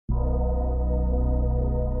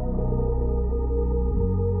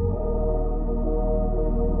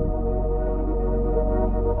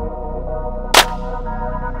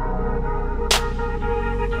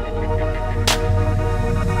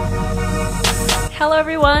Hello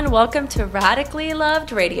everyone, welcome to Radically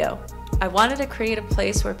Loved Radio. I wanted to create a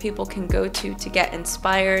place where people can go to get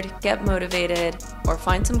inspired, get motivated, or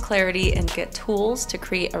find some clarity and get tools to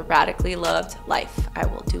create a radically loved life. I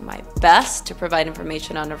will do my best to provide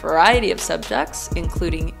information on a variety of subjects,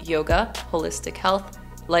 including yoga, holistic health,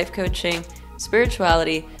 life coaching,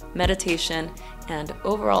 spirituality, meditation, and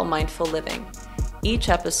overall mindful living. Each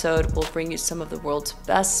episode will bring you some of the world's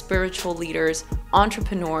best spiritual leaders,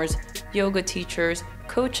 entrepreneurs, yoga teachers,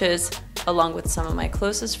 coaches, along with some of my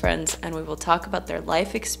closest friends, and we will talk about their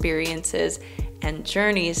life experiences and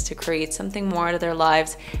journeys to create something more out of their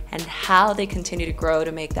lives and how they continue to grow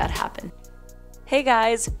to make that happen. Hey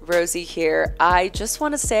guys, Rosie here. I just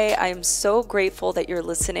want to say I am so grateful that you're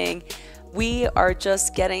listening. We are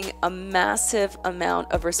just getting a massive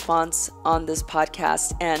amount of response on this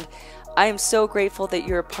podcast, and I am so grateful that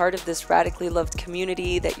you're a part of this radically loved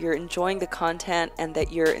community, that you're enjoying the content and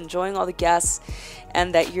that you're enjoying all the guests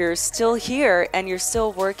and that you're still here and you're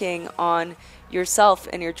still working on yourself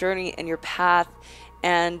and your journey and your path.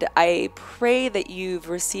 And I pray that you've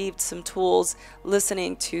received some tools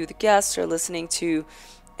listening to the guests or listening to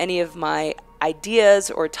any of my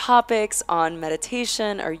ideas or topics on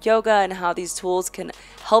meditation or yoga and how these tools can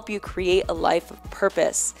help you create a life of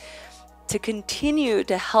purpose. To continue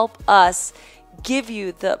to help us give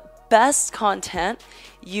you the best content,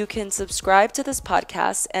 you can subscribe to this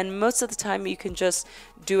podcast, and most of the time you can just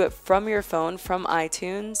do it from your phone, from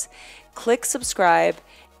iTunes. Click subscribe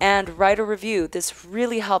and write a review. This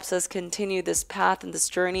really helps us continue this path and this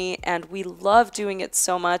journey, and we love doing it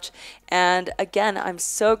so much. And again, I'm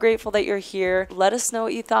so grateful that you're here. Let us know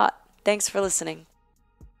what you thought. Thanks for listening.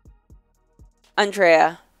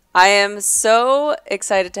 Andrea, I am so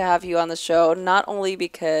excited to have you on the show, not only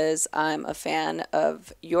because I'm a fan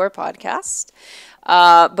of your podcast,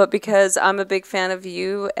 but because I'm a big fan of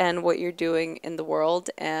you and what you're doing in the world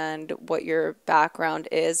and what your background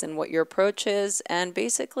is and what your approach is and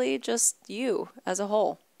basically just you as a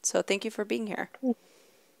whole. So thank you for being here.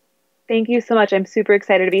 Thank you so much. I'm super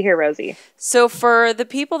excited to be here, Rosie. So for the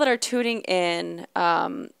people that are tuning in,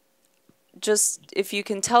 just if you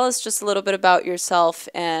can tell us just a little bit about yourself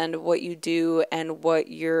and what you do and what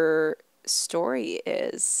your story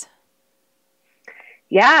is.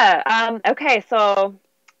 Yeah. Okay. So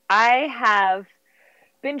I have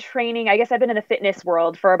been training. I guess I've been in the fitness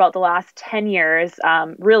world for about the last 10 years,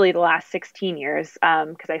 really the last 16 years,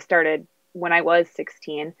 because I started when I was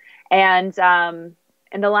 16. And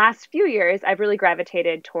in the last few years, I've really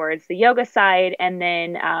gravitated towards the yoga side and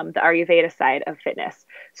then the Ayurveda side of fitness.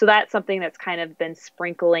 So that's something that's kind of been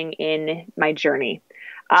sprinkling in my journey.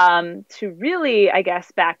 To really, I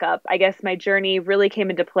guess, back up, I guess my journey really came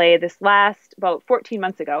into play this last about 14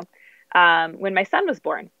 months ago when my son was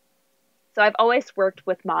born. So I've always worked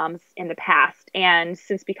with moms in the past. And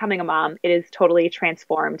since becoming a mom, it has totally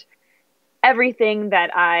transformed everything that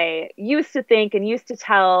I used to think and used to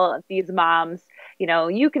tell these moms. You know,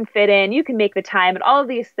 you can fit in, you can make the time, and all of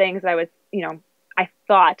these things I was, I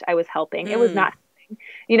thought I was helping. It was not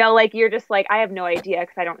helping. Like you're just like, I have no idea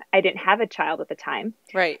because I didn't have a child at the time.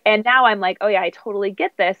 Right. And now I'm like, oh yeah, I totally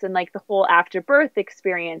get this. And like the whole after birth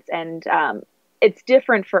experience and it's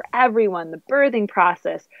different for everyone, the birthing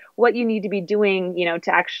process, what you need to be doing,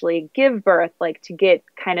 to actually give birth, like to get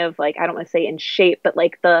kind of like, I don't want to say in shape, but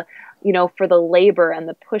like the, for the labor and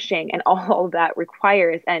the pushing and all that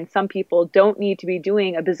requires. And some people don't need to be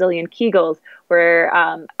doing a bazillion Kegels where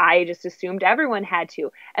I just assumed everyone had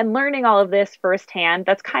to. And learning all of this firsthand,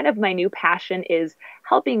 that's kind of my new passion, is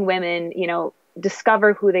helping women,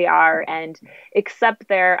 discover who they are and accept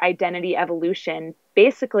their identity evolution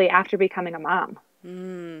basically after becoming a mom.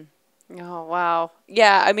 Oh, wow.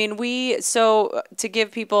 Yeah. I mean, so to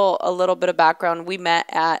give people a little bit of background, we met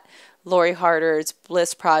at Lori Harder's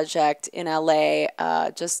Bliss project in LA,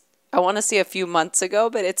 I want to say a few months ago,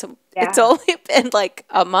 but it's only been like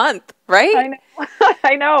a month, right? I know.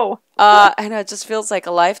 I know. I know, it just feels like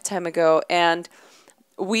a lifetime ago. And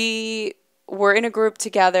we were in a group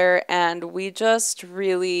together and we just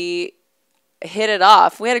really hit it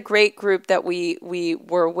off. We had a great group that we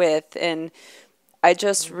were with, and I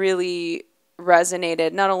just really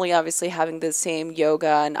resonated, not only obviously having the same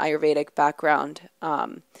yoga and Ayurvedic background,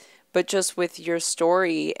 but just with your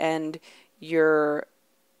story and your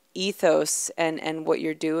ethos and what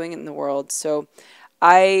you're doing in the world. So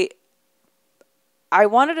I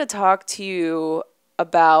wanted to talk to you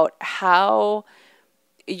about how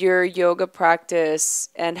your yoga practice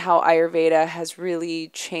and how Ayurveda has really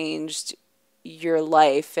changed your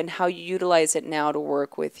life and how you utilize it now to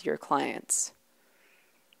work with your clients.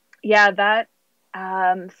 Yeah, that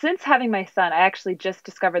Since having my son, I actually just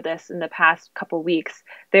discovered this in the past couple weeks.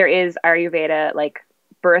 There is Ayurveda, like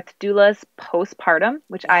birth doulas postpartum,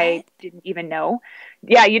 which I What? didn't even know.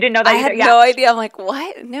 Yeah, you didn't know that I either. had Yeah, no idea. I'm like,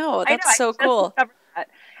 what? No, I know. that's I so just cool. discovered that.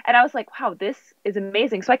 And I was like, wow, this is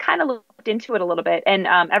amazing. So I kind of looked into it a little bit. And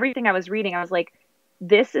everything I was reading, I was like,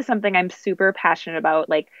 this is something I'm super passionate about.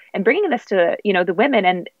 Like, and bringing this to, the women.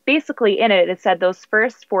 And basically in it, it said those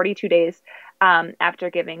first 42 days after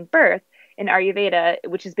giving birth in Ayurveda,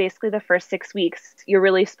 which is basically the first 6 weeks, you're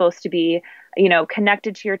really supposed to be,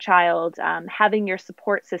 connected to your child, having your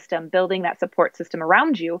support system, building that support system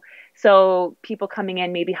around you. So people coming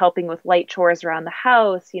in, maybe helping with light chores around the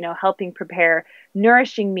house, helping prepare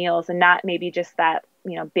nourishing meals and not maybe just that,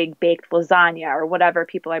 big baked lasagna or whatever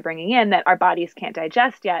people are bringing in that our bodies can't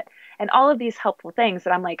digest yet. And all of these helpful things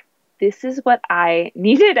that I'm like, this is what I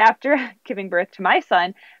needed after giving birth to my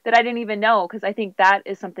son that I didn't even know, because I think that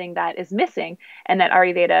is something that is missing and that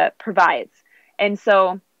Ayurveda provides. And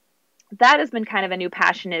so that has been kind of a new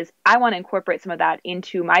passion, is I want to incorporate some of that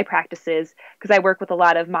into my practices, because I work with a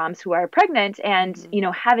lot of moms who are pregnant, and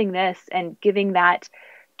having this and giving that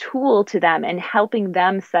tool to them and helping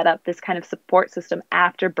them set up this kind of support system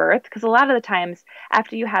after birth. Because a lot of the times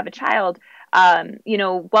after you have a child,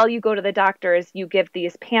 while you go to the doctors, you give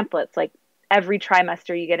these pamphlets, like every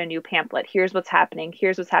trimester you get a new pamphlet. Here's what's happening.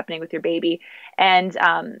 Here's what's happening with your baby. And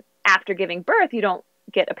after giving birth, you don't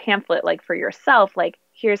get a pamphlet like for yourself, like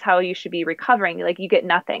here's how you should be recovering. Like you get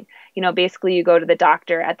nothing. Basically you go to the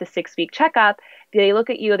doctor at the 6-week checkup. They look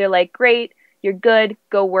at you. They're like, great, you're good.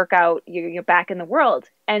 Go work out. You're back in the world.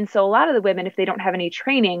 And so a lot of the women, if they don't have any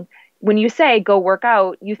training, when you say go work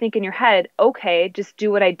out, you think in your head, okay, just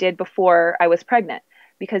do what I did before I was pregnant,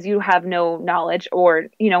 because you have no knowledge, or,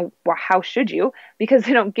 well, how should you? Because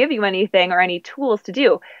they don't give you anything or any tools to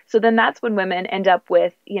do. So then that's when women end up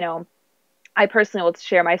with, I personally will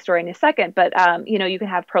share my story in a second, but you can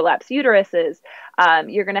have prolapsed uteruses.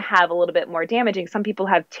 You're going to have a little bit more damaging. Some people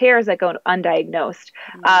have tears that go undiagnosed,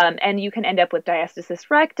 and you can end up with diastasis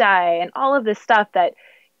recti and all of this stuff that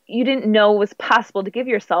you didn't know was possible to give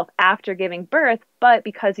yourself after giving birth, but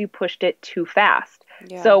because you pushed it too fast.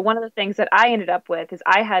 Yeah. So one of the things that I ended up with is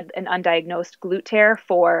I had an undiagnosed glute tear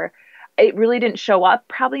it really didn't show up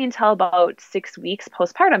probably until about 6 weeks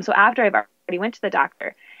postpartum. So after I've already went to the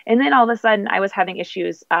doctor. And then all of a sudden I was having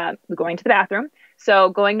issues going to the bathroom. So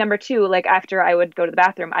going number 2, like after I would go to the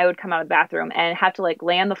bathroom, I would come out of the bathroom and have to like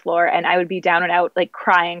lay on the floor, and I would be down and out, like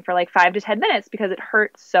crying for like 5 to 10 minutes because it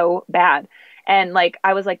hurt so bad. And like,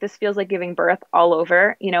 I was like, this feels like giving birth all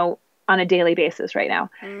over, on a daily basis right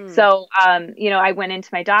now. So, I went into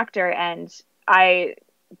my doctor, and I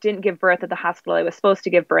didn't give birth at the hospital I was supposed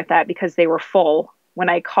to give birth at, because they were full when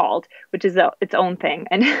I called, which is its own thing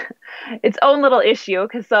and its own little issue.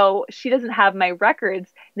 Cause so she doesn't have my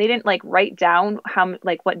records. They didn't like write down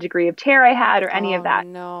what degree of tear I had or any of that.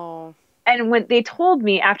 No. And when they told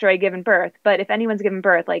me after I given birth, but if anyone's given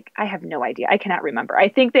birth, like I have no idea. I cannot remember. I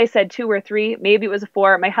think they said 2 or 3, maybe it was a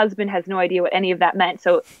 4. My husband has no idea what any of that meant.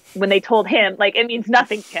 So when they told him, like, it means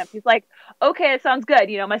nothing to him. He's like, okay, it sounds good.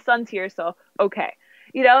 My son's here. So, okay.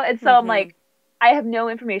 And so I'm like, I have no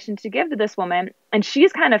information to give to this woman, and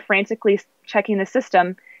she's kind of frantically checking the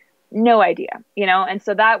system. No idea, And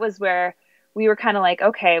so that was where we were kind of like,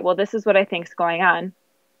 okay, well, this is what I think's going on.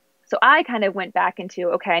 So I kind of went back into,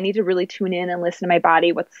 okay, I need to really tune in and listen to my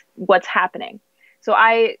body. What's happening? So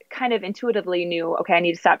I kind of intuitively knew, okay, I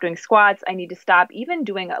need to stop doing squats. I need to stop even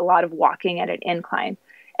doing a lot of walking at an incline.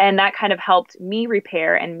 And that kind of helped me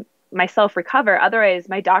repair and myself recover. Otherwise,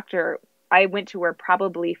 my doctor, I went to her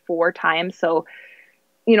probably 4 times. So,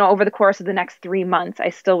 over the course of the next 3 months,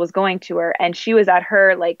 I still was going to her, and she was at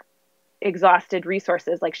her like exhausted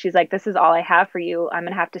resources. Like, she's like, this is all I have for you. I'm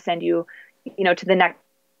going to have to send you, to the next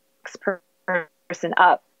person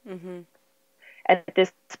up. At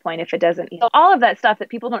this point, if it doesn't, all of that stuff that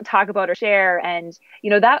people don't talk about or share. And,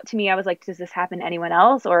 that to me, I was like, does this happen to anyone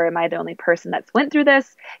else? Or am I the only person that's went through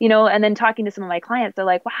this? And then talking to some of my clients, they're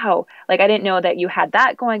like, wow, like, I didn't know that you had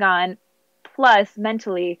that going on. Plus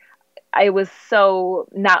mentally, I was so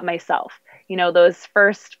not myself. Those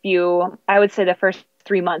first few, I would say the first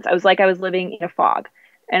 3 months, I was like, I was living in a fog,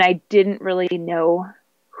 and I didn't really know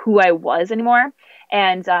who I was anymore.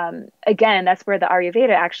 And again, that's where the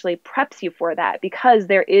Ayurveda actually preps you for that, because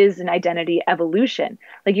there is an identity evolution.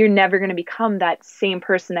 Like, you're never going to become that same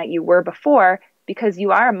person that you were before, because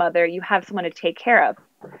you are a mother, you have someone to take care of.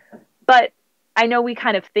 But I know we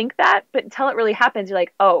kind of think that, but until it really happens, you're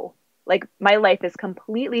like, oh, like my life is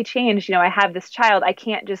completely changed. I have this child. I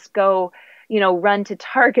can't just go, run to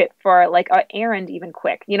Target for like an errand even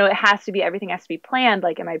quick. Everything has to be planned.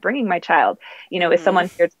 Like, am I bringing my child? Is someone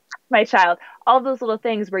here to talk to my child? All those little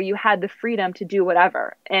things where you had the freedom to do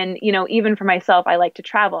whatever. And, even for myself, I like to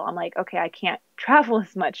travel. I'm like, okay, I can't travel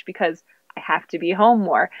as much because I have to be home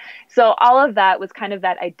more. So all of that was kind of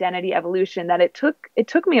that identity evolution that it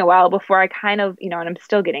took me a while before I kind of, and I'm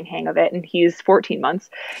still getting hang of it. And he's 14 months,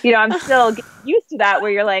 I'm still getting used to that,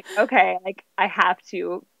 where you're like, okay, like I have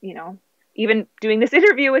to, even doing this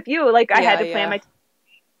interview with you, like I had to plan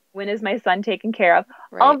when is my son taken care of,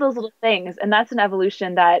 all of those little things. And that's an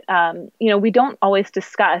evolution that, we don't always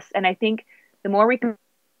discuss. And I think the more we can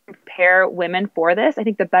prepare women for this, I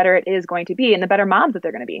think the better it is going to be and the better moms that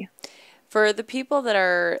they're going to be. For the people that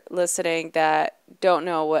are listening that don't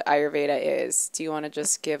know what Ayurveda is, do you want to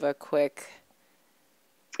just give a quick...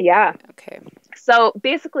 Yeah. Okay. So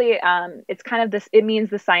basically, it's kind of it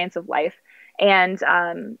means the science of life. And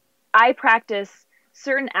I practice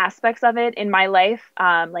certain aspects of it in my life,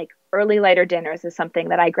 like early lighter dinners is something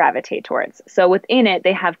that I gravitate towards. So within it,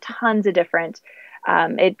 they have tons of different,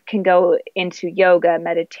 it can go into yoga,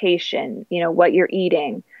 meditation, what you're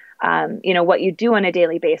eating, what you do on a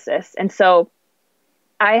daily basis. And so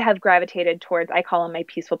I have gravitated towards, I call them my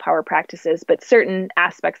peaceful power practices, but certain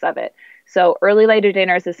aspects of it. So early lighter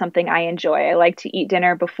dinners is something I enjoy. I like to eat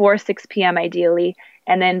dinner before 6 p.m. ideally.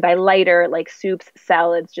 And then by lighter, like soups,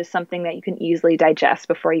 salads, just something that you can easily digest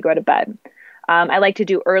before you go to bed. I like to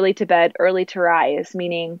do early to bed, early to rise,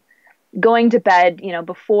 meaning going to bed,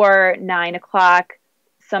 before 9 o'clock,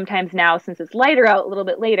 sometimes now, since it's lighter out, a little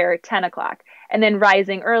bit later, 10 o'clock. And then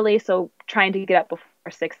rising early, so trying to get up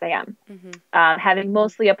before 6 a.m. Having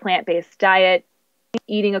mostly a plant-based diet,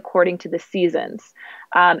 eating according to the seasons.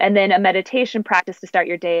 And then a meditation practice to start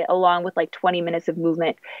your day, along with like 20 minutes of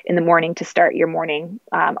movement in the morning to start your morning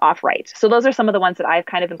off right. So those are some of the ones that I've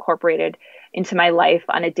kind of incorporated into my life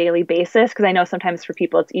on a daily basis, because I know sometimes for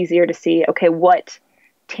people it's easier to see, okay, what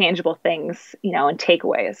tangible things, and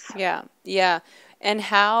takeaways. Yeah. Yeah. And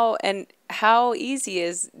how easy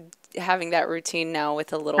is having that routine now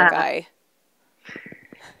with a little guy?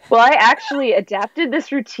 Well, I actually adapted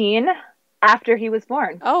this routine after he was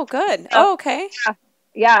born. Oh, good. So, okay.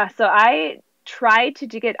 Yeah. So I tried to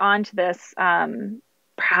get onto this,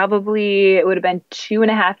 probably it would have been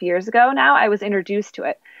 2.5 years ago now. I was introduced to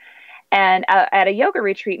it and at a yoga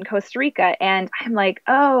retreat in Costa Rica. And I'm like,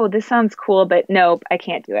 oh, this sounds cool, but nope, I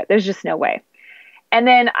can't do it. There's just no way. And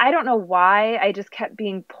then I don't know why I just kept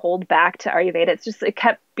being pulled back to Ayurveda. It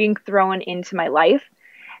kept being thrown into my life.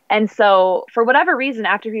 And so for whatever reason,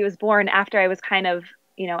 after he was born, after I was kind of,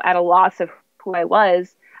 at a loss of who I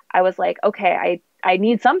was like, okay, I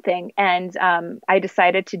need something. And I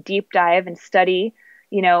decided to deep dive and study,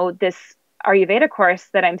 this Ayurveda course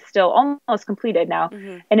that I'm still almost completed now.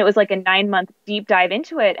 And it was like a 9-month deep dive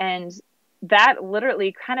into it. And that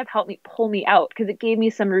literally kind of helped me pull me out, because it gave me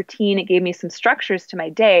some routine. It gave me some structures to my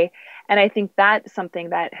day. And I think that's something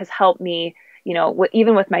that has helped me,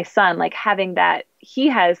 even with my son, like having that he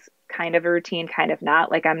has kind of a routine, kind of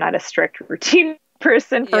not. Like I'm not a strict routine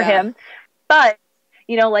person for him, but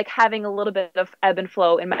like having a little bit of ebb and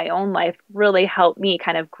flow in my own life really helped me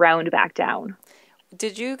kind of ground back down.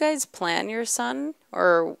 Did you guys plan your son,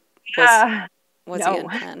 or was he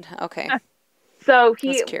unplanned? Okay. So I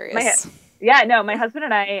was curious. My husband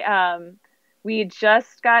and I, we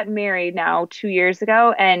just got married now 2 years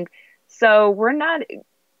ago. And so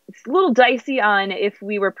it's a little dicey on if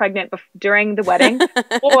we were pregnant during the wedding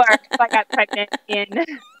or if I got pregnant in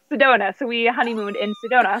Sedona. So we honeymooned in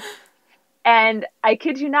Sedona. And I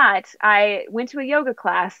kid you not, I went to a yoga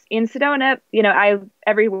class in Sedona.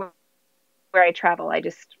 Everywhere I travel, I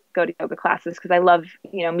just go to yoga classes because I love,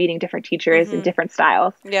 meeting different teachers and different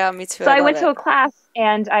styles. Yeah, me too. So I went to a class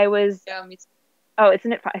and I was, it's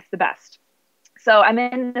the best. So I'm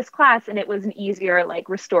in this class and it was an easier, like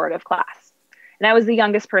restorative class. And I was the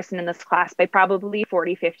youngest person in this class by probably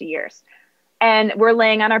 40, 50 years. And we're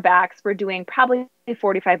laying on our backs. We're doing probably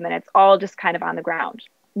 45 minutes, all just kind of on the ground.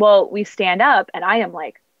 Well, we stand up and I am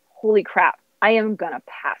like, holy crap, I am going to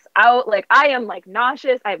pass out. Like I am like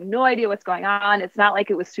nauseous. I have no idea what's going on. It's not like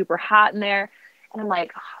it was super hot in there. And I'm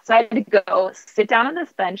like, so I had to go sit down on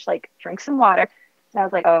this bench, like drink some water. And I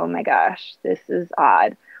was like, oh my gosh, this is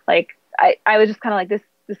odd. Like I was just kind of like,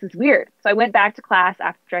 this is weird. So I went back to class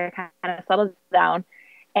after I kind of settled down.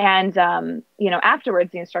 And,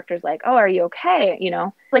 afterwards the instructor's like, oh, are you okay?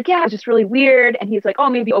 Like, yeah, it's just really weird. And he's like, oh,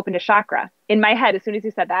 maybe opened a chakra. In my head, as soon as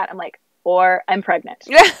he said that, I'm like, or I'm pregnant.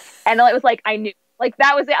 And it was like, I knew, like,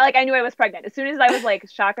 that was it. Like, I knew I was pregnant. As soon as I was like,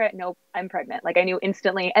 chakra, nope, I'm pregnant. Like I knew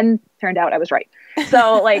instantly, and turned out I was right.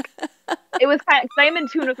 So like, it was kind of, because I'm in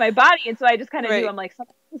tune with my body. And so I just kind of knew, Right. I'm like,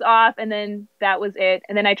 something's off. And then that was it.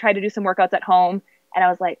 And then I tried to do some workouts at home and I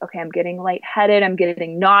was like, okay, I'm getting lightheaded. I'm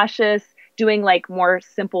getting nauseous, doing like more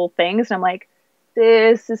simple things. And I'm like,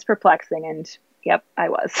 this is perplexing. And yep, I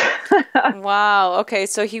was. Wow. Okay.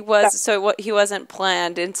 So he wasn't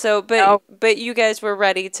planned. And so, No. but you guys were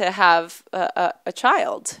ready to have a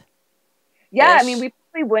child Yeah, I mean, ish. we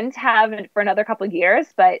probably wouldn't have it for another couple of years,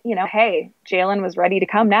 but hey, Jalen was ready to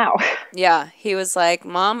come now. Yeah. He was like,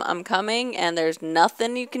 Mom, I'm coming and there's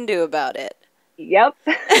nothing you can do about it. Yep.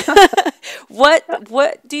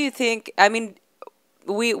 What do you think? I mean,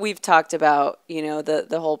 we've talked about,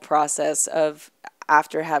 the whole process of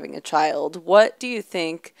after having a child. What do you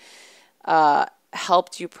think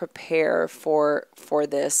helped you prepare for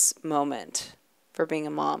this moment, for being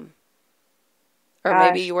a mom? Or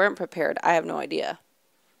maybe Gosh, you weren't prepared. I have no idea.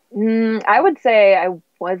 I would say I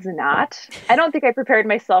was not. I don't think I prepared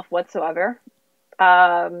myself whatsoever.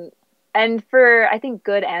 Um, and for, I think,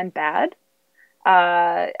 good and bad.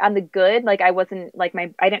 On the good, like I wasn't like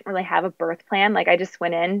I didn't really have a birth plan. Like I just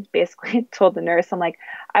went in, basically told the nurse, I'm like,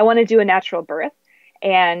 I want to do a natural birth.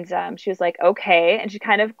 And she was like, okay. And she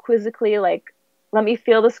kind of quizzically like, let me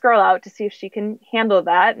feel this girl out to see if she can handle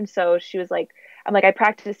that. And so she was like, I'm like, I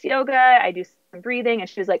practice yoga, I do some breathing. And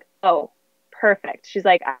she was like, oh, perfect. She's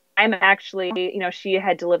like, I'm actually, she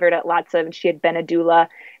had delivered at lots of, and she had been a doula,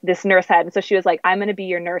 this nurse had. And so she was like, I'm going to be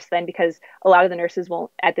your nurse then, because a lot of the nurses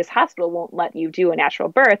won't, at this hospital, won't let you do a natural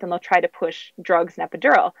birth and they'll try to push drugs and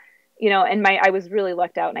epidural, and I was really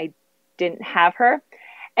lucked out and I didn't have her.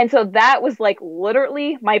 And so that was like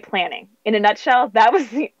literally my planning in a nutshell. That was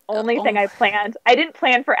the only thing Oh, I planned. I didn't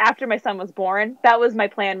plan for after my son was born. That was my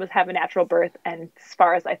plan, was have a natural birth. And as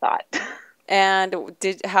far as I thought. and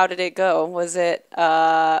how did it go? Was it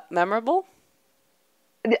memorable?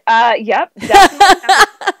 Yep, definitely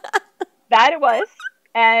that it was.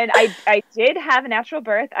 And I did have a natural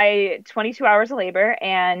birth. 22 hours of labor,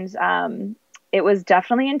 and it was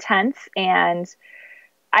definitely intense. And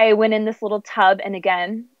I went in this little tub, and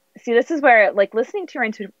again, see, this is where like listening to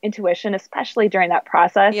your intuition, especially during that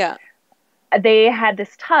process, Yeah. they had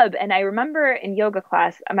this tub. And I remember in yoga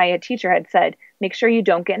class, my teacher had said, make sure you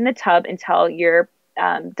don't get in the tub until you're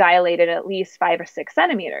dilated at least 5 or 6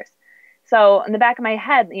 centimeters. So in the back of my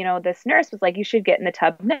head, this nurse was like, you should get in the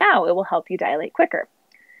tub now. It will help you dilate quicker.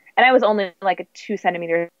 And I was only like a 2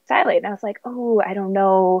 centimeter dilate. And I was like, oh, I don't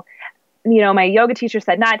know. My yoga teacher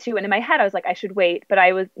said not to. And in my head, I was like, I should wait. But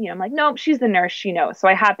I was, I'm like, nope, she's the nurse. She knows. So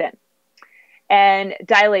I hop in and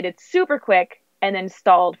dilated super quick and then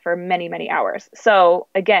stalled for many, many hours. So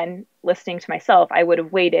again, listening to myself, I would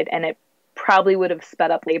have waited, and it probably would have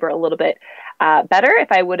sped up labor a little bit better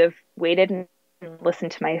if I would have waited and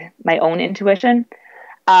listened to my own intuition.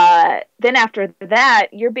 Then after that,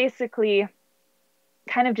 you're basically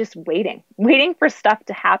kind of just waiting for stuff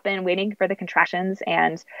to happen, waiting for the contractions.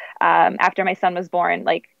 And after my son was born,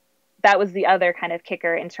 like that was the other kind of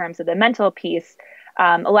kicker in terms of the mental piece.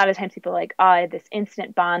 A lot of times people are like, oh, I had this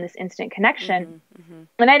instant bond, this instant connection. Mm-hmm, mm-hmm.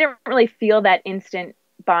 And I didn't really feel that instant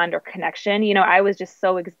bond or connection. I was just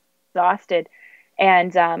so exhausted.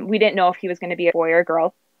 And we didn't know if he was going to be a boy or a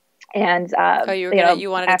girl. And, Oh, you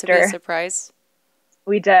wanted it to be a after surprise?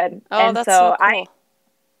 we did. Oh, And that's so so cool.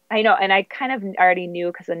 I know. And I kind of already knew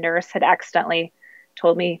because the nurse had accidentally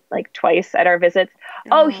told me like twice at our visits,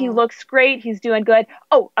 oh, he Oh. looks great. He's doing good.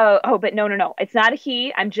 But no. It's not a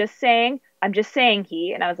he. I'm just saying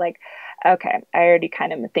he. And I was like, okay, I already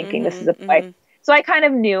kind of thinking this is a Mm-hmm, boy. mm-hmm. So I kind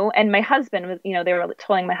of knew. And my husband was, they were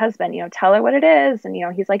telling my husband, tell her what it is. And,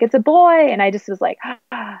 he's like, it's a boy. And I just was like,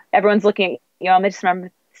 everyone's looking, I just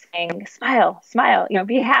remember saying, smile,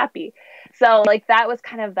 be happy. So like, that was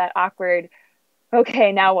kind of that awkward,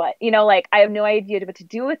 okay, now what? Like I have no idea what to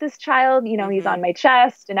do with this child. He's Mm-hmm. on my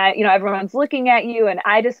chest and everyone's looking at you and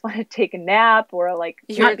I just want to take a nap or like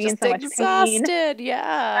You're not be in just so much pain. exhausted.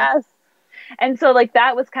 Yeah. Yes. And so like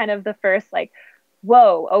that was kind of the first like,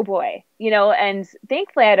 whoa, oh boy, and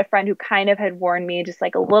thankfully I had a friend who kind of had warned me just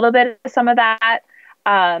like a little bit of some of that,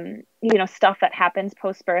 stuff that happens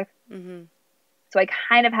post birth. Mm-hmm. So I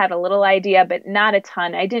kind of had a little idea, but not a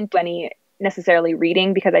ton. I didn't do any necessarily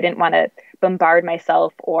reading because I didn't want to bombard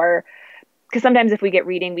myself, or because sometimes if we get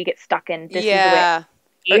reading, we get stuck in this is the way Yeah.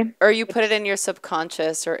 it be. Or you put it in your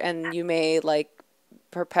subconscious, and you may like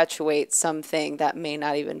perpetuate something that may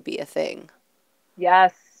not even be a thing.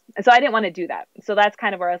 Yes. And so I didn't want to do that. So that's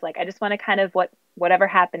kind of where I was like, I just want to kind of whatever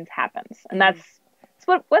happens, happens. And Mm-hmm.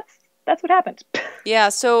 that's what happened. Yeah,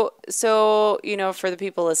 for the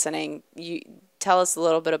people listening, you tell us a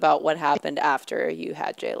little bit about what happened after you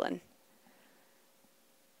had Jalen.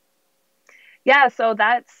 Yeah, so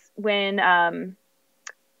that's when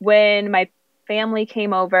my family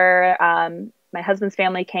came over, my husband's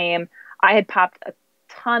family came, I had popped a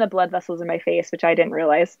ton of blood vessels in my face, which I didn't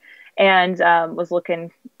realize, and was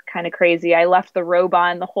looking kind of crazy. I left the robe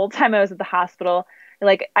on the whole time I was at the hospital.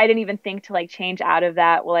 Like, I didn't even think to like change out of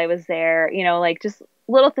that while I was there, you know, like just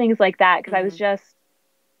little things like that, because I was just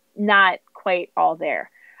not quite all there.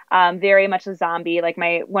 Very much a zombie. Like,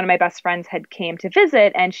 one of my best friends had came to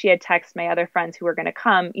visit, and she had texted my other friends who were going to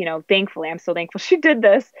come. You know, thankfully, I'm so thankful she did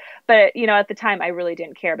this. But you know, at the time, I really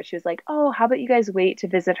didn't care. But she was like, "Oh, how about you guys wait to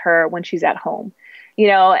visit her when she's at home?" You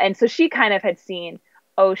know, and so she kind of had seen,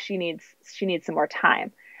 oh, she needs some more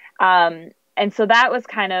time. And so that was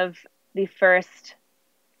kind of the first,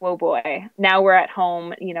 whoa boy, now we're at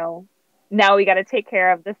home. You know, now we got to take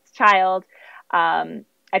care of this child.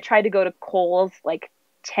 I tried to go to Kohl's like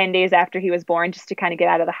 10 days after he was born just to kind of get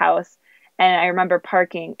out of the house. And I remember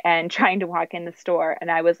parking and trying to walk in the store. And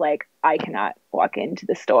I was like, I cannot walk into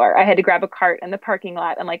the store. I had to grab a cart in the parking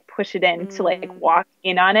lot and like push it in to like walk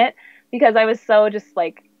in on it, because I was so just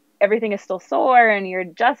like, everything is still sore and you're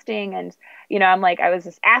adjusting. And, you know, I'm like, I was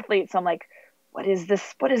this athlete. So I'm like, what is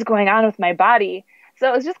this? What is going on with my body? So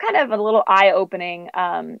it was just kind of a little eye opening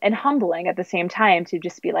and humbling at the same time to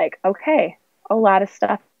just be like, okay, a lot of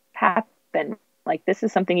stuff happened. Like, this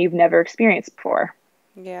is something you've never experienced before.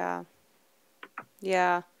 Yeah.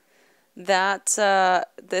 Yeah. That's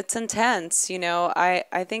intense, you know.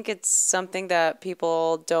 I think it's something that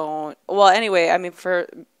people don't, well, anyway, I mean, for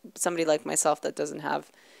somebody like myself that doesn't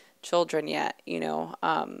have children yet, you know,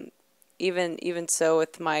 even so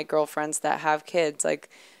with my girlfriends that have kids, like,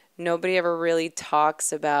 nobody ever really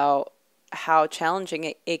talks about how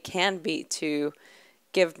challenging it can be to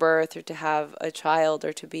give birth or to have a child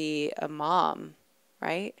or to be a mom,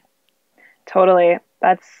 right? Totally.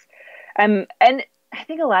 That's and I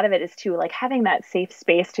think a lot of it is too like having that safe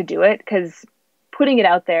space to do it, because putting it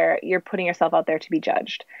out there, you're putting yourself out there to be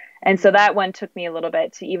judged. And so that one took me a little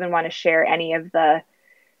bit to even want to share any of the,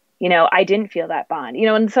 you know, I didn't feel that bond, you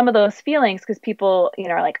know, and some of those feelings, because people, you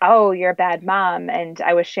know, are like, oh, you're a bad mom. And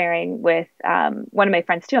I was sharing with one of my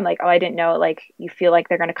friends too. I'm like, oh, I didn't know, like, you feel like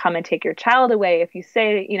they're going to come and take your child away if you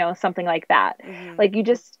say, you know, something like that. Like, you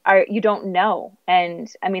just are, you don't know. And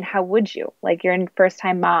I mean, how would you? Like, you're a first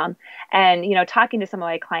time mom. And, you know, talking to some of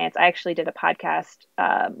my clients, I actually did a podcast,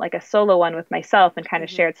 like a solo one with myself, and kind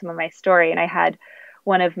of shared some of my story. And I had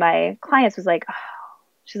one of my clients was like, oh,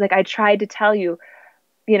 she's like, I tried to tell you,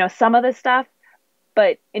 you know, some of the stuff,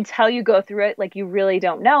 but until you go through it, like, you really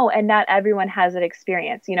don't know. And not everyone has that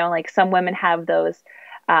experience. You know, like, some women have those,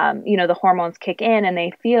 you know, the hormones kick in and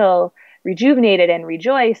they feel rejuvenated and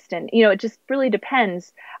rejoiced. And, you know, it just really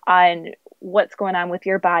depends on what's going on with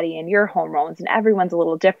your body and your hormones. And everyone's a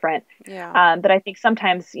little different. Yeah. But I think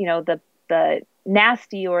sometimes, you know, the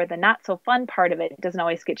nasty or the not so fun part of it doesn't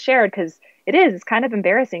always get shared, because it's kind of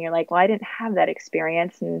embarrassing. You're like, well, I didn't have that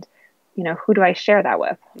experience. And, you know, who do I share that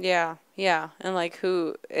with? Yeah, yeah. And like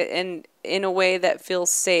who, and in a way that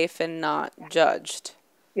feels safe and not judged.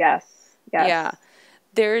 Yes. Yes. Yeah.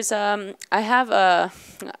 There's I have a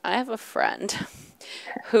friend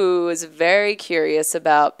who is very curious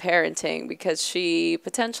about parenting because she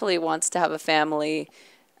potentially wants to have a family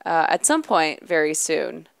at some point very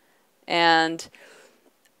soon. And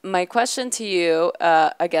my question to you,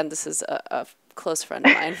 again, this is a close friend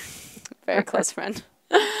of mine, very close friend.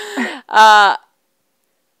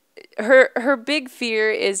 Her big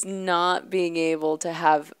fear is not being able to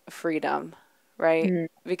have freedom, right? Mm-hmm.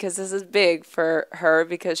 Because this is big for her,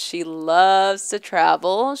 because she loves to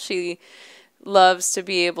travel. She loves to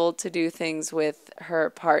be able to do things with her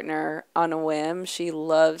partner on a whim. She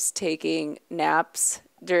loves taking naps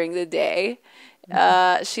during the day.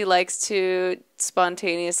 She likes to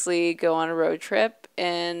spontaneously go on a road trip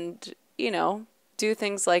and, you know, do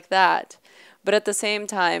things like that. But at the same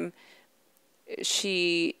time,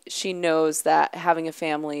 she knows that having a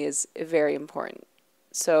family is very important.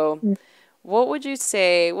 So what would you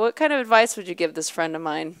say, what kind of advice would you give this friend of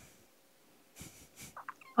mine?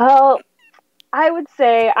 Well, I would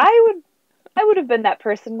say I would have been that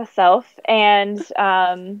person myself. And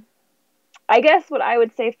I guess what I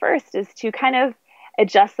would say first is to kind of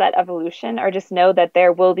adjust that evolution, or just know that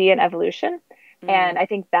there will be an evolution. And I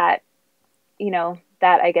think that, you know,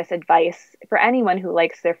 that, I guess, advice for anyone who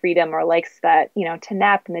likes their freedom or likes that, you know, to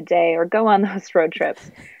nap in the day or go on those road trips,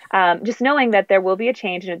 just knowing that there will be a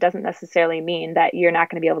change, and it doesn't necessarily mean that you're not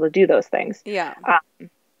going to be able to do those things. Yeah.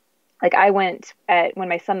 Like, I went when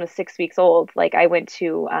my son was 6 weeks old, like, I went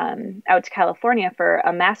to out to California for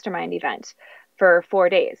a mastermind event for 4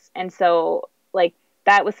 days. And so, like,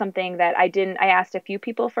 that was something that I asked a few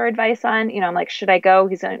people for advice on. I'm like, should I go?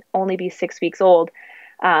 He's going to only be 6 weeks old.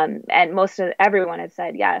 And everyone had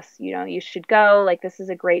said, yes, you should go. Like, this is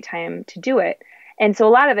a great time to do it. And so a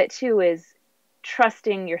lot of it too is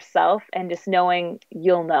trusting yourself and just knowing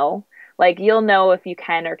you'll know. Like, you'll know if you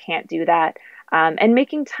can or can't do that. And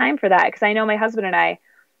making time for that. Because I know my husband and I,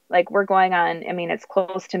 like, we're going on, I mean, it's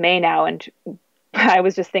close to May now. And I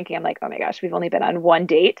was just thinking, I'm like, oh my gosh, we've only been on one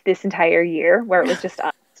date this entire year where it was just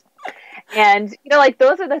us. And, like,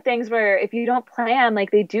 those are the things where if you don't plan,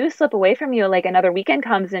 like, they do slip away from you. Like, another weekend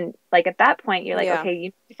comes and, like, at that point, you're like, okay, you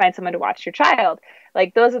need to find someone to watch your child.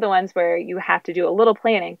 Like, those are the ones where you have to do a little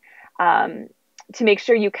planning to make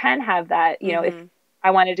sure you can have that, if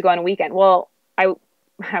I wanted to go on a weekend. Well, I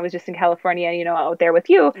was just in California, out there with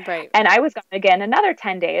you. Right. And I was gone again another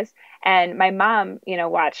 10 days. And my mom,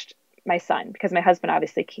 watched my son because my husband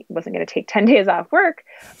obviously wasn't going to take 10 days off work.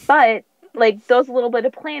 But like, those little bit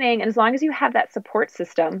of planning, and as long as you have that support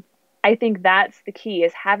system, I think that's the key,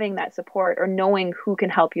 is having that support or knowing who can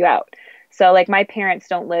help you out. So like, my parents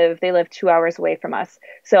they live 2 hours away from us.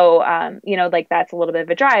 So, like, that's a little bit of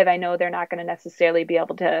a drive. I know they're not going to necessarily be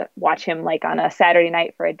able to watch him like on a Saturday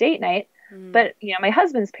night for a date night, but, my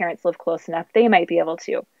husband's parents live close enough. They might be able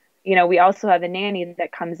to. We also have a nanny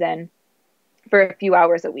that comes in for a few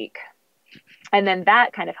hours a week. And then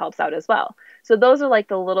that kind of helps out as well. So those are like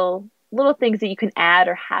the little things that you can add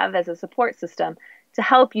or have as a support system to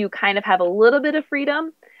help you kind of have a little bit of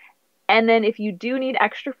freedom. And then if you do need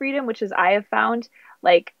extra freedom, which is I have found,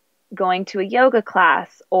 like going to a yoga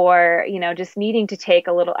class or, just needing to take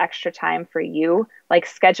a little extra time for you, like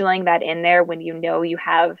scheduling that in there when you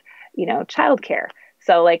have, childcare.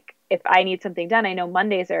 So like, if I need something done, I know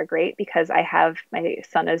Mondays are great because my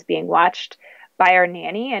son is being watched by our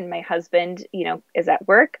nanny and my husband, is at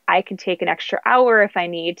work. I can take an extra hour if I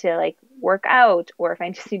need to like work out, or if I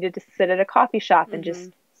just needed to sit at a coffee shop and just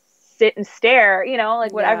sit and stare,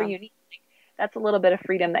 like whatever you need. That's a little bit of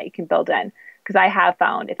freedom that you can build in. Because I have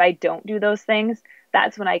found if I don't do those things,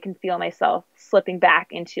 that's when I can feel myself slipping back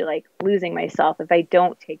into like losing myself if I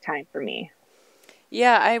don't take time for me.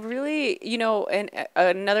 Yeah, I really, and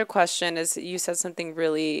another question is, you said something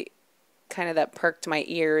really kind of that perked my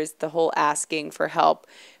ears, the whole asking for help.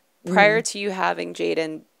 Prior to you having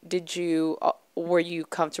Jaden, were you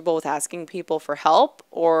comfortable with asking people for help,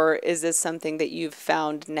 or is this something that you've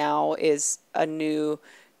found now is a new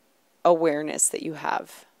awareness that you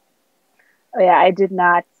have? Oh, yeah, I did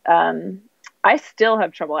not. I still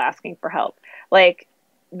have trouble asking for help. Like,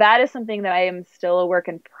 that is something that I am still a work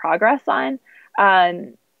in progress on.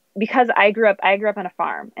 Because I grew up on a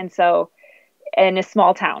farm, and so in a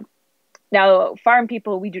small town. Now, farm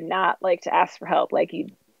people, we do not like to ask for help. Like, you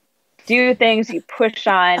do things, you push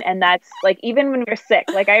on, and that's like, even when we're sick.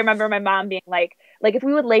 Like, I remember my mom being like if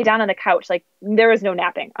we would lay down on the couch, like, there was no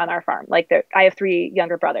napping on our farm. Like, I have 3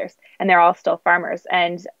 younger brothers, and they're all still farmers.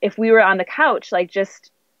 And if we were on the couch, like, just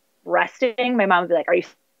resting, my mom would be like, "Are you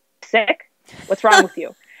sick? What's wrong with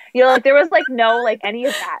you?" Like, there was like no like any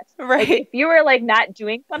of that. Right. Like, if you were like not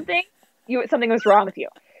doing something, something was wrong with you.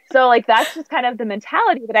 So like, that's just kind of the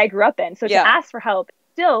mentality that I grew up in. So to ask for help is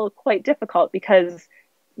still quite difficult because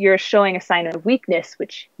you're showing a sign of weakness,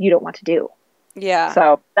 which you don't want to do. Yeah.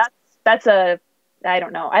 So that's I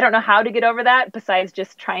don't know. I don't know how to get over that besides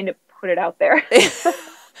just trying to put it out there.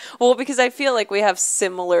 Well, because I feel like we have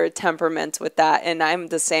similar temperaments with that, and I'm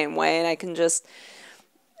the same way, and I can just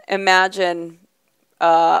imagine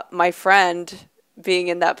my friend being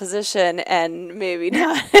in that position and maybe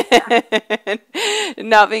not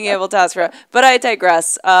not being able to ask for it. But I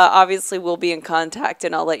digress. Obviously, we'll be in contact,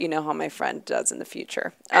 and I'll let you know how my friend does in the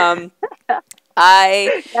future. Please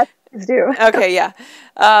do. Okay, yeah.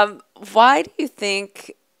 Why do you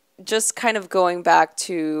think, just kind of going back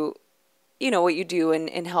to, what you do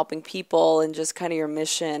in helping people and just kind of your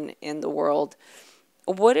mission in the world,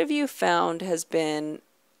 what have you found has been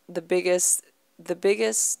the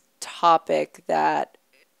biggest topic that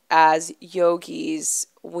as yogis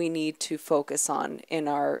we need to focus on in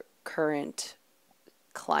our current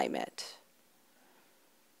climate?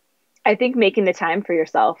 I think making the time for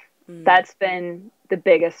yourself. That's been the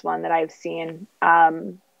biggest one that I've seen.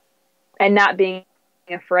 And not being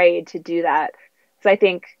afraid to do that. So I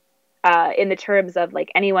think in the terms of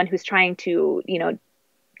like anyone who's trying to,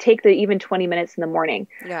 take the even 20 minutes in the morning,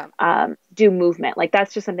 do movement. Like,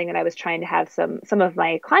 that's just something that I was trying to have some of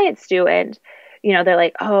my clients do. And, they're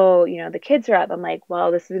like, oh, the kids are up. I'm like,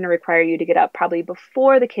 well, this is going to require you to get up probably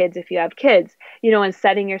before the kids if you have kids, and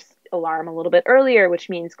setting your alarm a little bit earlier, which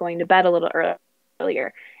means going to bed a little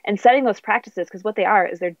earlier, and setting those practices, because what they are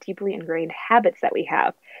is they're deeply ingrained habits that we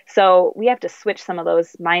have. So we have to switch some of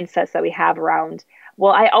those mindsets that we have around,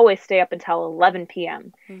 well, I always stay up until 11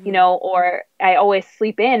 p.m., or I always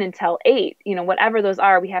sleep in until 8, whatever those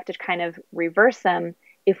are, we have to kind of reverse them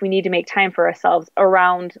if we need to make time for ourselves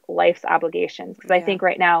around life's obligations. Because I think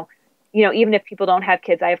right now, even if people don't have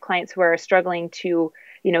kids, I have clients who are struggling to,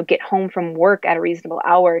 get home from work at a reasonable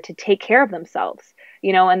hour to take care of themselves,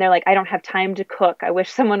 and they're like, I don't have time to cook. I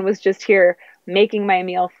wish someone was just here making my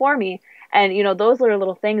meal for me. And, those are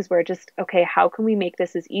little things where just, okay, how can we make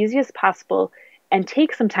this as easy as possible and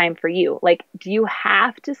take some time for you? Like, do you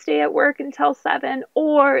have to stay at work until 7,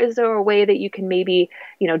 or is there a way that you can maybe,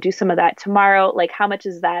 do some of that tomorrow? Like, how much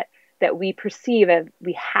is that we perceive as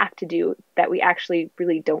we have to do that we actually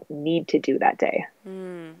really don't need to do that day?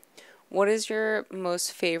 What is your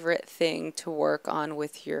most favorite thing to work on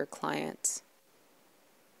with your clients?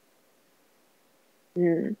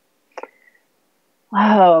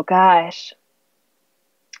 Oh, gosh.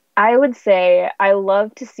 I would say I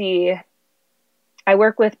love to see, I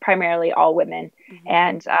work with primarily all women,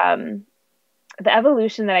 and the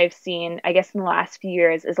evolution that I've seen, I guess, in the last few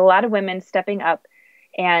years is a lot of women stepping up.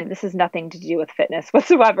 And this has nothing to do with fitness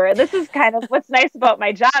whatsoever. This is kind of what's nice about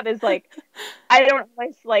my job is like, I don't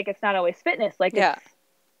always like, it's not always fitness. Like,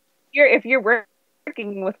 if you're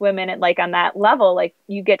working with women at like on that level, like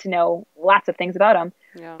you get to know lots of things about them.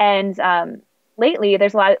 Yeah. And lately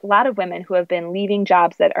there's a lot of women who have been leaving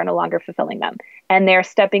jobs that are no longer fulfilling them. And they're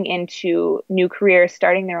stepping into new careers,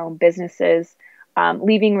 starting their own businesses,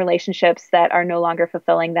 leaving relationships that are no longer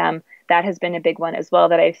fulfilling them. That has been a big one as well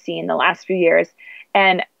that I've seen the last few years.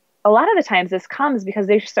 And a lot of the times this comes because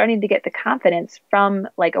they're starting to get the confidence from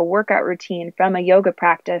like a workout routine, from a yoga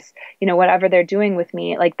practice, whatever they're doing with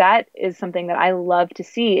me. Like that is something that I love to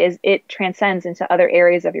see, is it transcends into other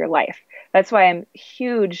areas of your life. That's why I'm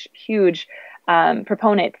huge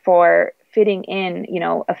proponent for fitting in,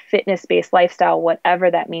 a fitness-based lifestyle, whatever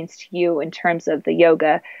that means to you in terms of the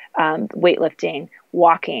yoga, weightlifting,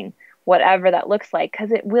 walking, whatever that looks like,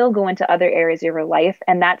 because it will go into other areas of your life.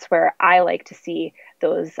 And that's where I like to see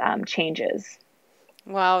those changes.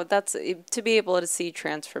 Wow, that's to be able to see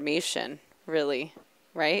transformation, really,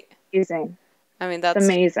 right? Amazing. I mean, that's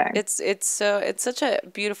amazing. It's such a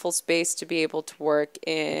beautiful space to be able to work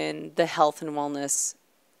in the health and wellness,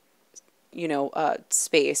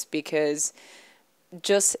 space, because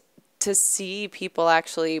just to see people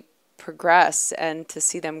actually progress and to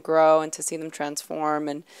see them grow and to see them transform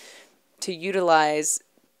and to utilize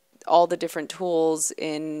all the different tools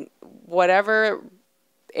in whatever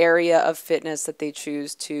area of fitness that they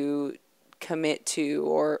choose to commit to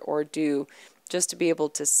or do, just to be able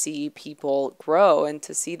to see people grow and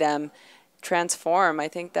to see them transform. I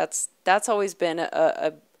think that's always been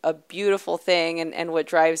a beautiful thing, and what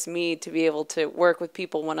drives me to be able to work with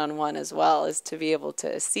people one-on-one as well is to be able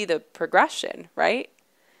to see the progression, right?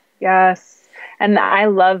 Yes. And I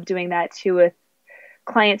love doing that too with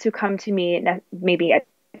clients who come to me maybe at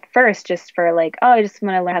first just for like, oh, I just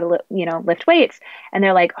want to learn how to lift weights. And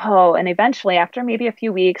they're like, oh, and eventually after maybe a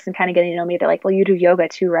few weeks and kind of getting to know me, they're like, well, you do yoga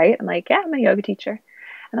too, right? I'm like, yeah, I'm a yoga teacher.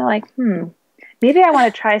 And they're like, maybe I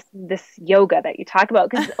want to try this yoga that you talk about,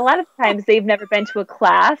 because a lot of times they've never been to a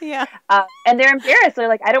class. Yeah. And they're embarrassed. They're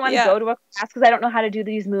like, I don't want to go to a class because I don't know how to do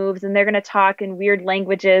these moves, and they're going to talk in weird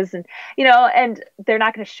languages, and and they're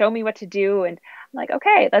not going to show me what to do. And I'm like,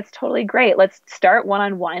 okay, that's totally great. Let's start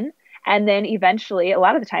one-on-one. And then eventually, a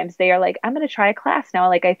lot of the times they are like, I'm going to try a class now.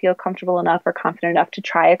 Like, I feel comfortable enough or confident enough to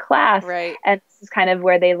try a class. Right. And this is kind of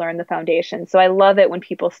where they learn the foundation. So I love it when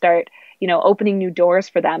people start, opening new doors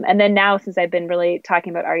for them. And then now, since I've been really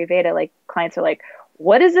talking about Ayurveda, like clients are like,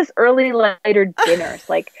 what is this early, lighter dinners?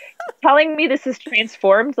 Like telling me this has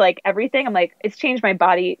transformed like everything. I'm like, it's changed my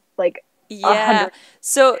body like yeah.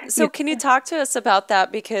 So can you talk to us about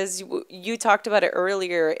that? Because you talked about it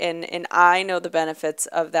earlier, and I know the benefits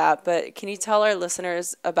of that, but can you tell our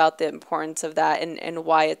listeners about the importance of that and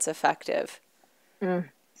why it's effective?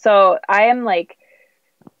 So I am like,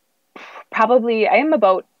 I am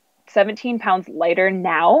about 17 pounds lighter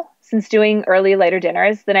now since doing early, lighter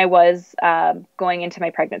dinners than I was going into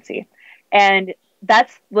my pregnancy. And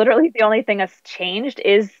that's literally the only thing that's changed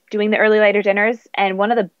is doing the early lighter dinners. And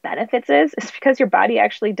one of the benefits is because your body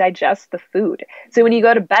actually digests the food. So when you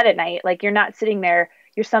go to bed at night, like you're not sitting there,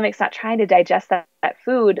 your stomach's not trying to digest that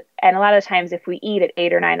food. And a lot of times if we eat at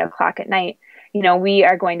 8 or 9 o'clock at night, we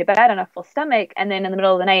are going to bed on a full stomach. And then in the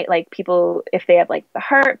middle of the night, like people, if they have like the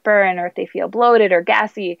heartburn or if they feel bloated or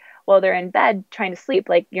gassy, while they're in bed trying to sleep.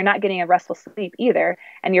 Like you're not getting a restful sleep either.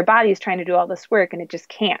 And your body is trying to do all this work and it just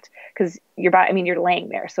can't because your body, I mean, you're laying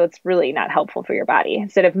there. So it's really not helpful for your body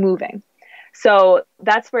instead of moving. So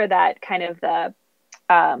that's where that kind of the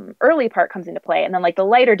early part comes into play. And then like the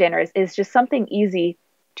lighter dinners is just something easy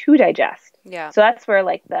to digest. Yeah. So that's where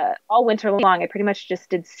like all winter long, I pretty much just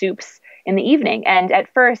did soups in the evening. And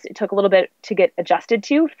at first it took a little bit to get adjusted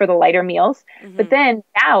to for the lighter meals. Mm-hmm. But then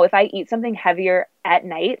now if I eat something heavier at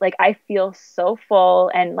night, like I feel so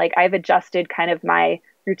full and like I've adjusted kind of my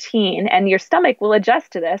routine, and your stomach will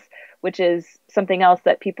adjust to this, which is something else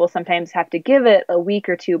that people sometimes have to give it a week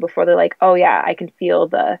or two before they're like, oh yeah, I can feel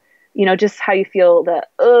just how you feel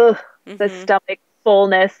the stomach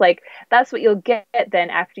fullness. Like that's what you'll get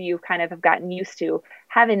then after you kind of have gotten used to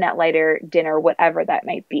having that lighter dinner, whatever that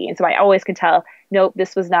might be. And so I always can tell, nope,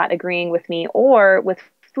 this was not agreeing with me. Or with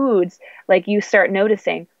foods, like you start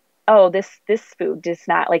noticing, oh, this food does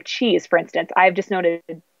not, like cheese, for instance. I've just noted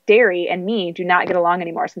dairy and me do not get along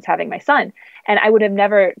anymore since having my son. And I would have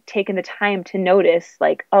never taken the time to notice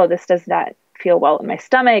like, oh, this does not feel well in my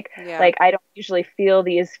stomach. Yeah. Like I don't usually feel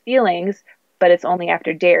these feelings, but it's only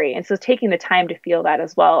after dairy. And so taking the time to feel that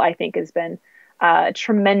as well, I think has been a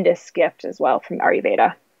tremendous gift as well from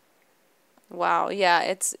Ayurveda. Wow.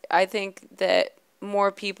 Yeah. I think that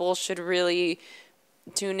more people should really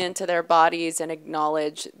tune into their bodies and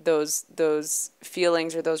acknowledge those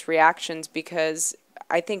feelings or those reactions, because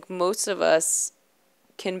I think most of us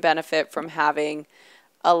can benefit from having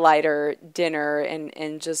a lighter dinner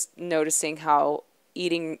and just noticing how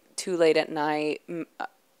eating too late at night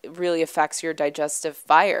really affects your digestive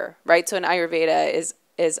fire, right? So in Ayurveda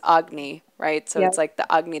is Agni, right? So It's like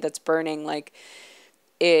the Agni that's burning. Like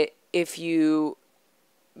if you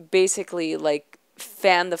basically like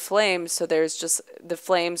fan the flames, so there's just the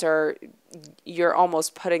flames you're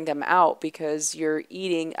almost putting them out because you're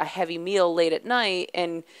eating a heavy meal late at night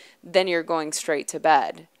and then you're going straight to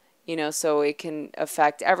bed. So it can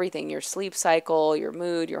affect everything, your sleep cycle, your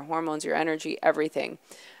mood, your hormones, your energy, everything.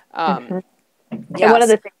 And one of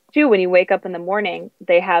the things too, when you wake up in the morning,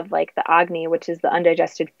 they have like the Agni, which is the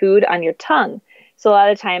undigested food on your tongue. So a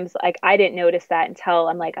lot of times, like I didn't notice that until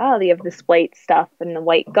I'm like, oh, you have this white stuff and the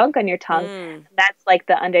white gunk on your tongue. That's like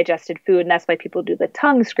the undigested food. And that's why people do the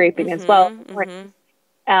tongue scraping as well.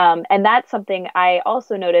 And that's something I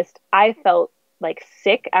also noticed. I felt like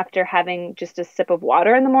sick after having just a sip of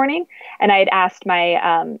water in the morning. And I had asked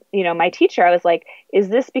my, my teacher, I was like, is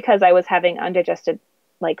this because I was having undigested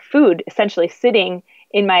like food essentially sitting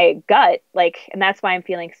in my gut? Like, and that's why I'm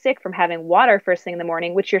feeling sick from having water first thing in the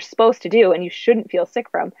morning, which you're supposed to do and you shouldn't feel sick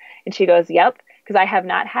from. And she goes, yep, because I have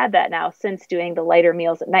not had that now since doing the lighter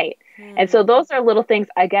meals at night. And so those are little things,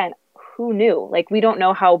 again, who knew? Like, we don't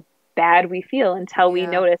know how bad we feel until we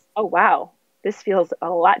notice, oh, wow, this feels a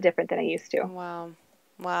lot different than I used to.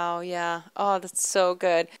 Wow. Yeah. Oh, that's so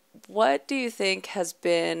good. What do you think has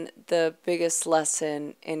been the biggest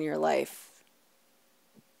lesson in your life?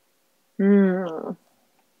 Oh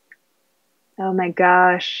my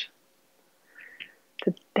gosh.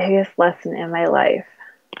 The biggest lesson in my life.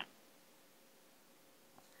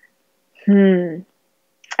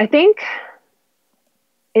 I think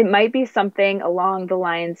it might be something along the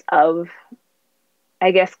lines of,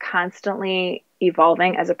 I guess, constantly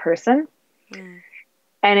evolving as a person.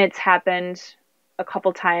 And it's happened a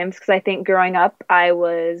couple times because I think growing up, I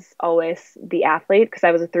was always the athlete because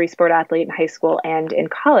I was a 3-sport athlete in high school and in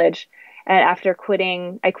college. And after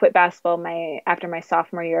quitting, I quit basketball after my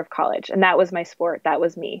sophomore year of college. And that was my sport. That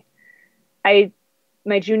was me.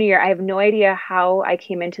 My junior year, I have no idea how I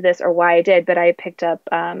came into this or why I did, but I picked up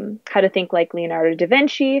How to Think Like Leonardo da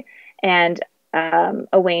Vinci and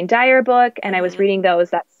a Wayne Dyer book. And I was reading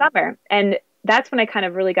those that summer. And that's when I kind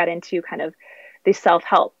of really got into kind of the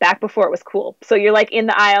self-help back before it was cool. So you're like in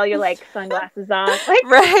the aisle, you're like sunglasses on, like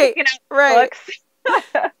right. books.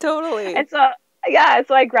 Totally. And so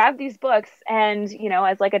I grabbed these books and,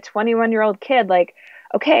 as like a 21-year-old kid, like,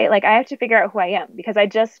 okay, like I have to figure out who I am because I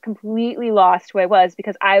just completely lost who I was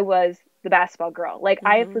because I was the basketball girl. Like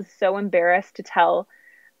I was so embarrassed to tell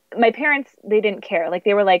my parents. They didn't care. Like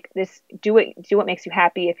they were like, this, do what makes you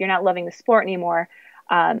happy. If you're not loving the sport anymore,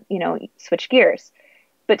 switch gears.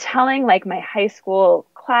 But telling like my high school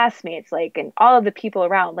classmates, like, and all of the people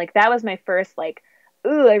around, like that was my first, like,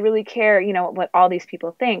 ooh, I really care, what all these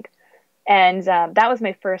people think. And that was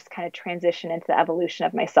my first kind of transition into the evolution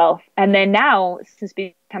of myself. And then now, since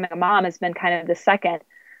becoming a mom has been kind of the second,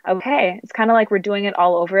 okay, it's kind of like we're doing it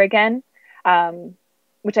all over again,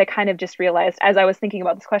 which I kind of just realized as I was thinking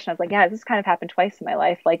about this question. I was like, yeah, this kind of happened twice in my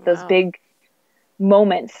life, like those big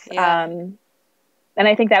moments. And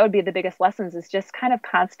I think that would be the biggest lessons, is just kind of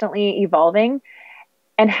constantly evolving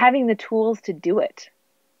and having the tools to do it.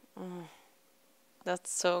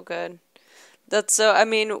 That's so good. That's so, I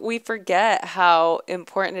mean, we forget how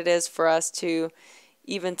important it is for us to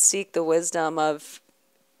even seek the wisdom of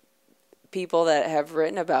people that have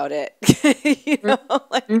written about it, you know,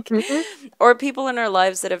 like, Mm-hmm. or people in our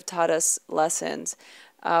lives that have taught us lessons.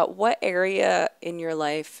 What area in your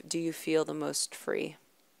life do you feel the most free?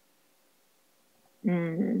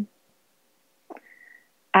 Mm.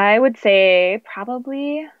 I would say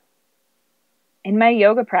probably in my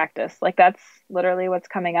yoga practice. Like that's literally what's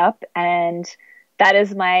coming up. And that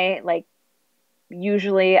is my like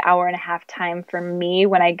usually hour and a half time for me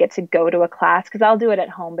when I get to go to a class, because I'll do it at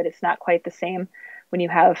home, but it's not quite the same when you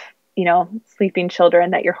have, sleeping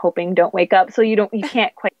children that you're hoping don't wake up. So you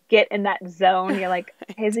can't quite get in that zone. You're like,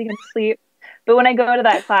 hey, is he going to sleep? But when I go to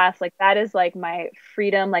that class, like that is like my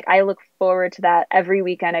freedom. Like I look forward to that every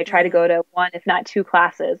weekend. I try to Mm, go to one, if not two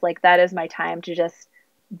classes. Like that is my time to just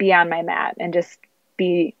be on my mat and just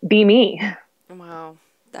be me. wow,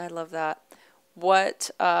 I love that. What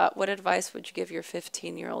advice would you give your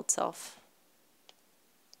 15-year-old self?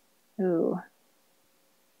 Ooh,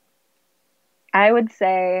 I would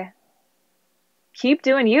say keep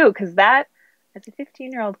doing you, because that as a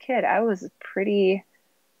 15-year-old kid, I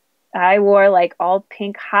wore like all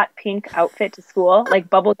pink, hot pink outfit to school, like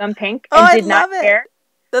bubblegum pink, Oh, and I did not love it. care.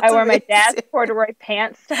 That's I wore my dad's amazing. corduroy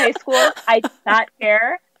pants to high school. I did not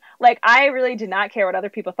care. Like I really did not care what other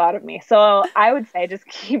people thought of me. So I would say just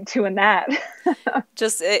keep doing that.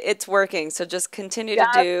 Just it's working, so just continue to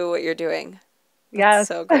Yes, do what you're doing. That's yes.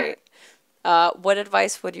 so great. What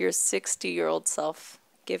advice would your 60-year-old self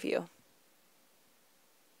give you?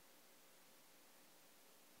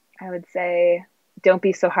 I would say don't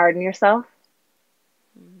be so hard on yourself.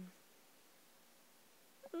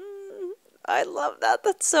 Mm, I love that.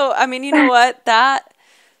 That's so, I mean, you know what?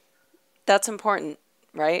 That's important,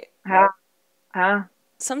 right? Ah, ah.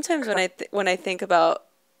 Sometimes when I think about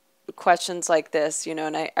questions like this,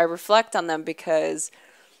 and I reflect on them because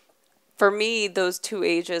for me, those two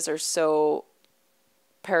ages are so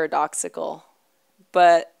paradoxical,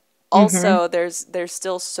 but Mm-hmm. also there's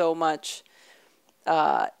still so much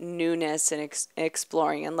newness and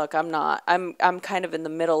exploring. And look, I'm kind of in the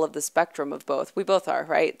middle of the spectrum of both. We both are,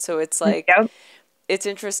 right? So it's like Yep. it's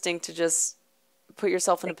interesting to just put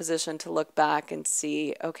yourself in a position to look back and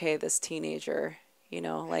see, okay, this teenager,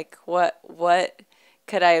 like what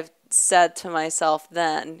could I have said to myself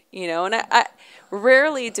then, and I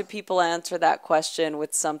rarely do people answer that question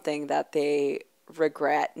with something that they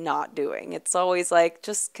regret not doing. It's always like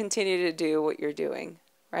just continue to do what you're doing,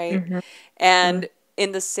 right? Mm-hmm. And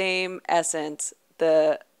in the same essence,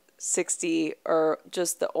 the 60 or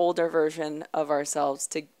just the older version of ourselves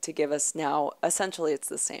to give us now, essentially it's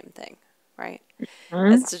the same thing, right?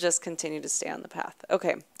 Mm-hmm. It's to just continue to stay on the path.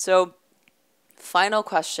 Okay, so final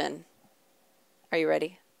question. Are you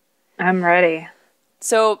ready? I'm ready.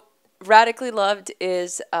 So, Radically Loved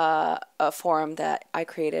is a forum that I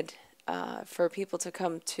created for people to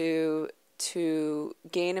come to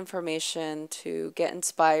gain information, to get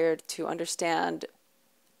inspired, to understand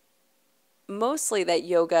mostly that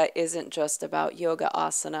yoga isn't just about yoga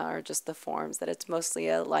asana or just the forms, that it's mostly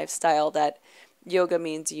a lifestyle, that yoga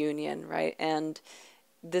means union, right? And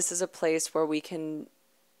this is a place where we can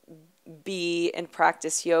be and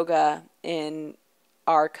practice yoga in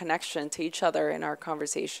our connection to each other in our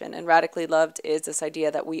conversation. And Radically Loved is this idea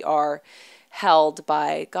that we are held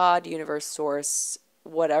by God, universe, source,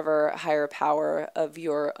 whatever higher power of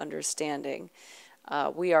your understanding.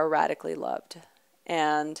 We are radically loved.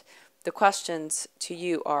 And the questions to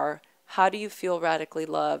you are, how do you feel radically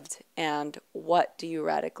loved, and what do you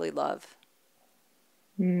radically love?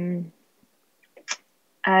 Mm.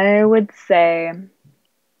 I would say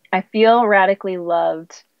I feel radically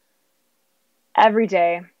loved every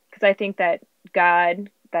day, because I think that God,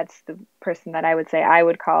 that's the person that I would say I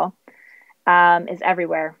would call, is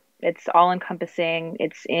everywhere. It's all encompassing.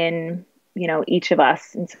 It's in, each of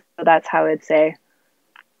us. And so that's how I'd say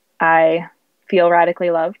I feel radically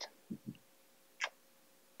loved.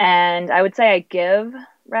 And I would say I give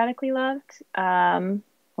radically loved, or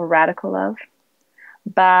radical love,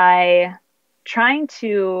 by trying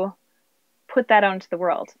to put that out into the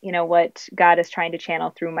world. What God is trying to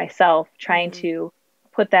channel through myself, trying Mm-hmm. to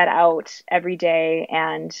put that out every day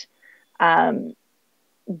and um,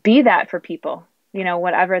 be that for people,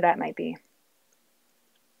 whatever that might be.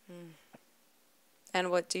 And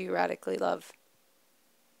what do you radically love?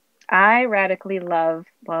 I radically love,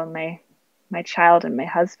 well, my child and my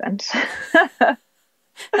husband.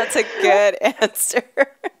 That's a good answer.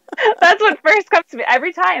 That's what first comes to me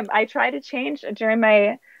every time. I try to change during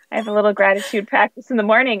I have a little gratitude practice in the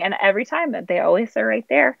morning, and every time that they always are right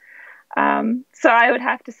there. So I would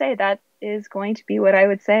have to say that is going to be what I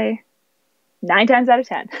would say 9 times out of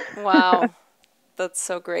 10. Wow, that's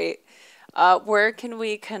so great. Where can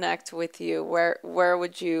we connect with you? Where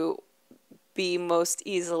would you be most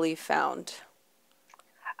easily found?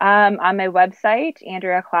 On my website,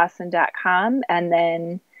 andreaclassen.com, and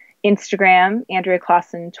then Instagram, Andrea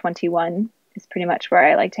Claassen 21 is pretty much where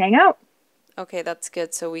I like to hang out. Okay, that's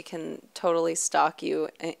good. So we can totally stalk you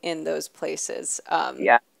in those places.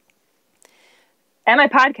 Yeah. And my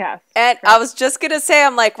podcast. And I was just going to say,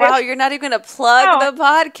 I'm like, wow, you're not even going to plug the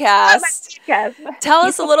podcast. Tell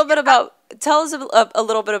us a little bit about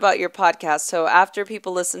your podcast. So after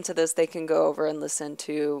people listen to this, they can go over and listen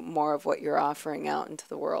to more of what you're offering out into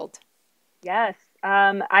the world. Yes.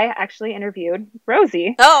 I actually interviewed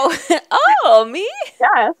Rosie. Oh, me?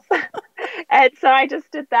 Yes. And so I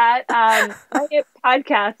just did that. My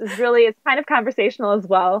podcast it's kind of conversational as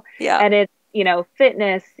well. Yeah. And it's,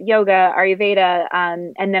 fitness, yoga, Ayurveda.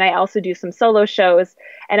 And then I also do some solo shows.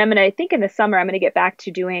 And I think in the summer, I'm going to get back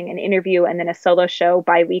to doing an interview and then a solo show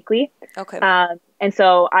bi-weekly. Okay. And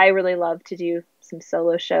so I really love to do some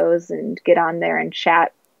solo shows and get on there and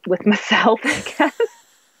chat with myself, I guess.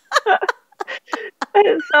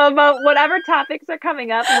 So about whatever topics are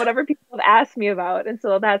coming up and whatever people have asked me about. And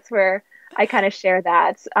so that's where I kind of share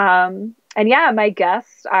that. And yeah, my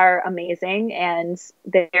guests are amazing, and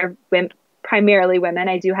they're primarily women.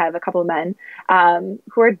 I do have a couple of men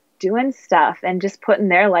who are doing stuff and just putting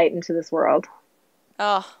their light into this world.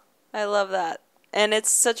 Oh, I love that. And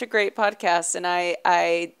it's such a great podcast. And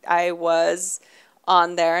I was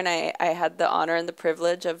on there, and I had the honor and the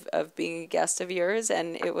privilege of being a guest of yours,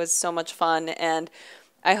 and it was so much fun. And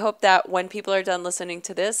I hope that when people are done listening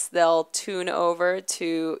to this, they'll tune over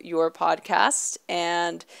to your podcast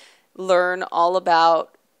and learn all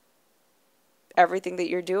about everything that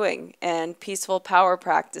you're doing and peaceful power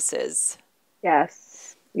practices.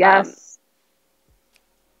 Yes.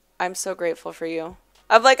 I'm so grateful for you.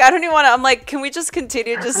 I'm like, I don't even want to, I'm like, can we just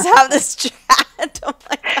continue just to have this chat?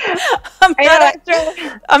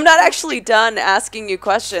 I'm not actually done asking you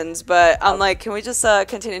questions, but I'm like, can we just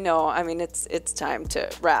continue? No, I mean, it's time to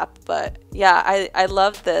wrap. But yeah, I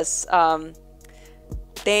love this.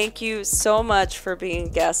 Thank you so much for being a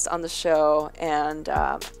guest on the show. And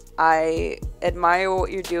I admire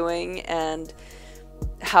what you're doing and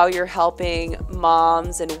how you're helping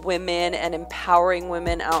moms and women and empowering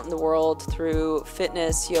women out in the world through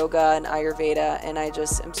fitness, yoga, and Ayurveda. And I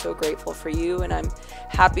just am so grateful for you, and I'm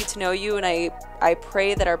happy to know you. And I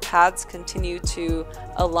pray that our paths continue to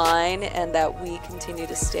align and that we continue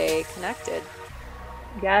to stay connected.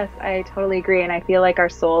 Yes, I totally agree. And I feel like our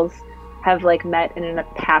souls have met in a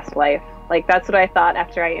past life. That's what I thought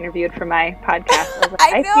after I interviewed for my podcast. I was like,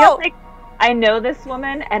 I feel like I know this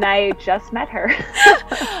woman and I just met her.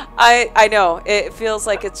 I know. It feels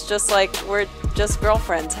like it's just like we're just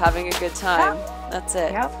girlfriends having a good time. Yep. That's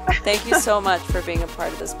it. Yep. Thank you so much for being a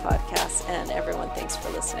part of this podcast, and everyone, thanks for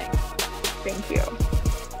listening. Thank you.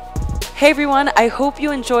 Hey everyone, I hope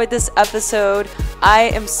you enjoyed this episode.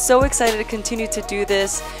 I am so excited to continue to do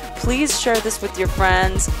this. Please share this with your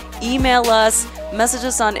friends. Email us, message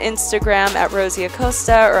us on Instagram at Rosie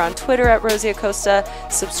Acosta or on Twitter at Rosie Acosta.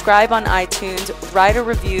 Subscribe on iTunes, write a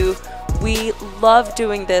review. We love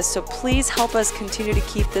doing this, so please help us continue to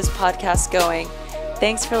keep this podcast going.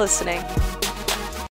 Thanks for listening.